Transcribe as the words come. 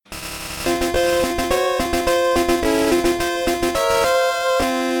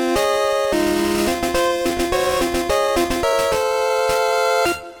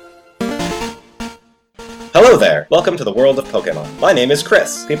Welcome to the world of Pokemon. My name is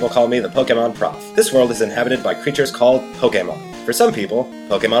Chris. People call me the Pokemon Prof. This world is inhabited by creatures called Pokemon. For some people,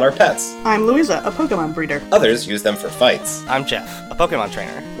 Pokemon are pets. I'm Louisa, a Pokemon breeder. Others use them for fights. I'm Jeff, a Pokemon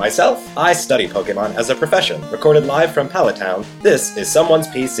trainer. Myself, I study Pokemon as a profession. Recorded live from Pallet Town, this is Someone's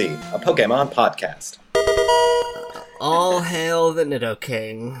PC, a Pokemon podcast. All hail the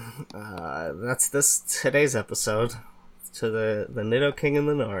Nidoking. That's today's episode. To the Nidoking in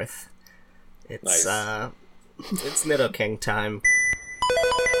the north. It's Nice. It's Nidoking time.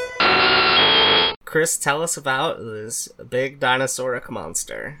 Chris, tell us about this big dinosauric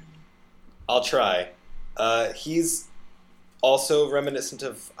monster. I'll try. He's also reminiscent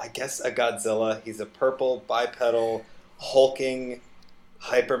of, I guess, a Godzilla. He's a purple, bipedal, hulking,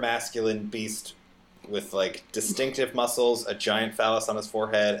 hypermasculine beast with, distinctive muscles, a giant phallus on his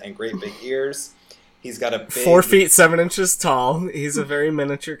forehead, and great big ears. He's got a big... 4 feet 7 inches tall. He's a very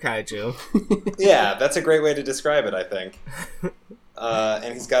miniature kaiju. Yeah, that's a great way to describe it, I think.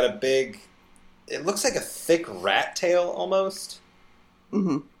 And he's got a big... It looks like a thick rat tail, almost.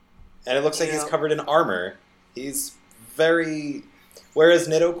 Mm-hmm. And it looks like he's covered in armor. He's very... Whereas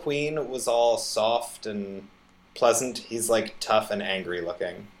Nidoqueen was all soft and pleasant, he's, tough and angry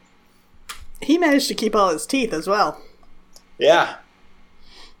looking. He managed to keep all his teeth as well. Yeah.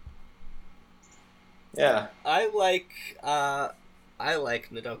 Yeah. I like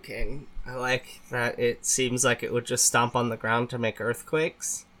Nidoking. I like that it seems like it would just stomp on the ground to make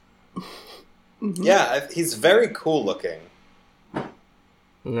earthquakes. Mm-hmm. Yeah, he's very cool looking.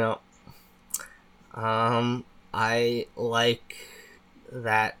 No. I like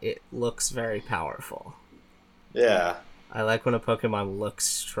that it looks very powerful. Yeah. I like when a Pokemon looks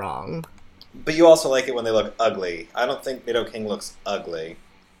strong. But you also like it when they look ugly. I don't think Nidoking looks ugly.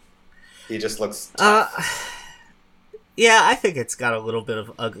 He just looks tough. Yeah, I think it's got a little bit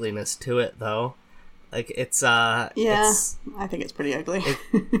of ugliness to it, though. I think it's pretty ugly.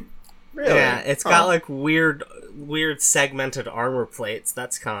 Really? Yeah, it's got, weird segmented armor plates.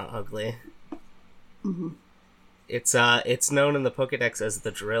 That's kind of ugly. Mm-hmm. It's known in the Pokedex as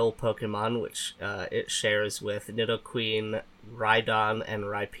the Drill Pokemon, which it shares with Nidoqueen, Rhydon, and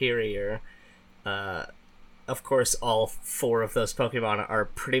Rhyperior. Of course, all 4 of those Pokemon are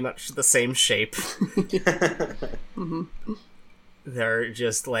pretty much the same shape. Mm-hmm. They're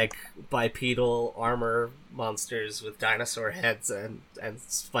just bipedal armor monsters with dinosaur heads and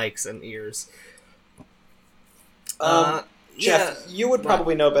spikes and ears. Jeff, you would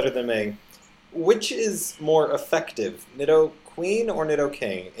probably know better than me. Which is more effective, Nidoqueen or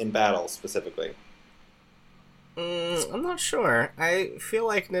Nidoking in battle specifically? I'm not sure. I feel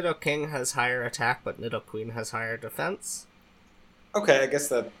like Nidoking has higher attack, but Nidoqueen has higher defense. Okay, I guess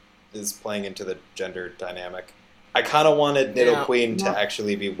that is playing into the gender dynamic. I kind of wanted Nidoqueen to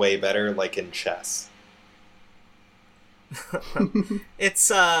actually be way better, like in chess.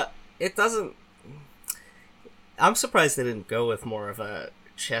 It doesn't... I'm surprised they didn't go with more of a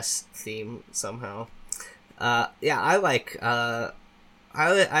chess theme somehow. I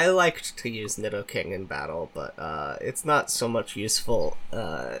liked to use Nidoking in battle, but it's not so much useful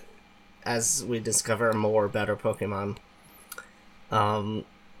as we discover more better Pokemon.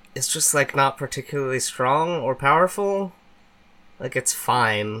 It's just not particularly strong or powerful. It's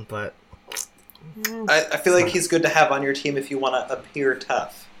fine, but I feel like he's good to have on your team if you want to appear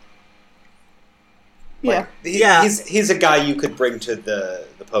tough. Yeah. He's a guy you could bring to the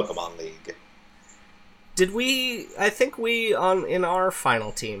Pokemon League. Did we... I think we, in our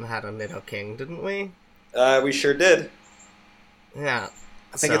final team, had a Nidoking, didn't we? We sure did. Yeah.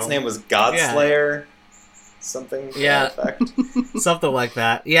 I think its name was Godslayer. Something to that effect. Something like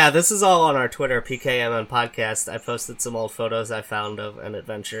that. Yeah, this is all on our Twitter, PKMN Podcast. I posted some old photos I found of an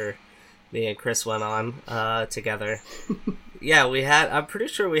adventure me and Chris went on together. Yeah, I'm pretty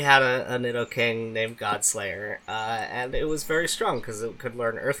sure we had a Nidoking named Godslayer, and it was very strong because it could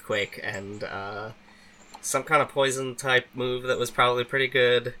learn Earthquake and some kind of poison type move that was probably pretty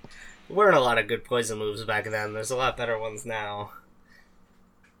good. There weren't a lot of good poison moves back then. There's a lot better ones now.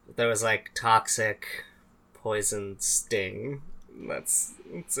 There was Toxic, Poison, Sting. That's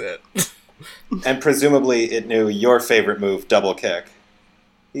it. And presumably it knew your favorite move, Double Kick.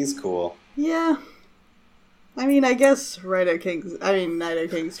 He's cool. Yeah. I mean, I guess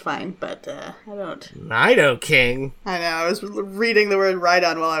Nidoking's fine, but I don't... Nidoking? I know, I was reading the word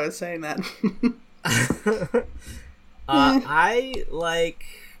Rhydon while I was saying that. I like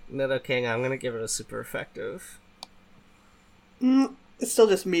Nidoking. I'm gonna give it a super effective. It's still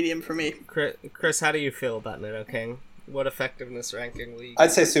just medium for me. Chris, how do you feel about Nidoking? What effectiveness ranking will you...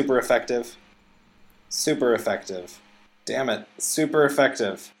 I'd say super effective. Super effective. Damn it. Super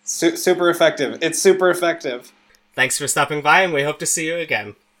effective. Super effective. It's super effective. Thanks for stopping by, and we hope to see you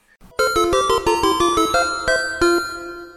again.